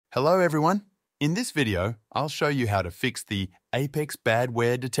Hello everyone! In this video, I'll show you how to fix the Apex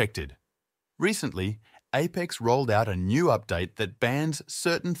Badware Detected. Recently, Apex rolled out a new update that bans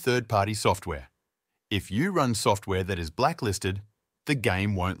certain third-party software. If you run software that is blacklisted, the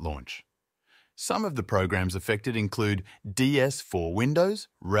game won't launch. Some of the programs affected include DS for Windows,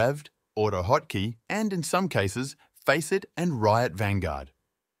 Rev'd, AutoHotkey, and in some cases, Faceit and Riot Vanguard.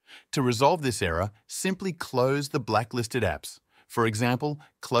 To resolve this error, simply close the blacklisted apps. For example,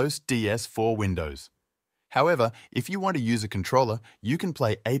 close DS for Windows. However, if you want to use a controller, you can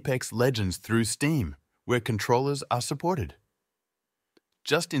play Apex Legends through Steam, where controllers are supported.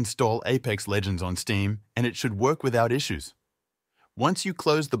 Just install Apex Legends on Steam, and it should work without issues. Once you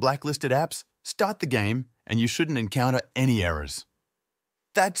close the blacklisted apps, start the game, and you shouldn't encounter any errors.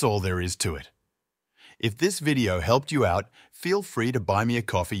 That's all there is to it. If this video helped you out, feel free to buy me a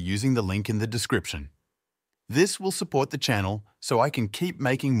coffee using the link in the description. This will support the channel so I can keep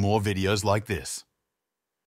making more videos like this.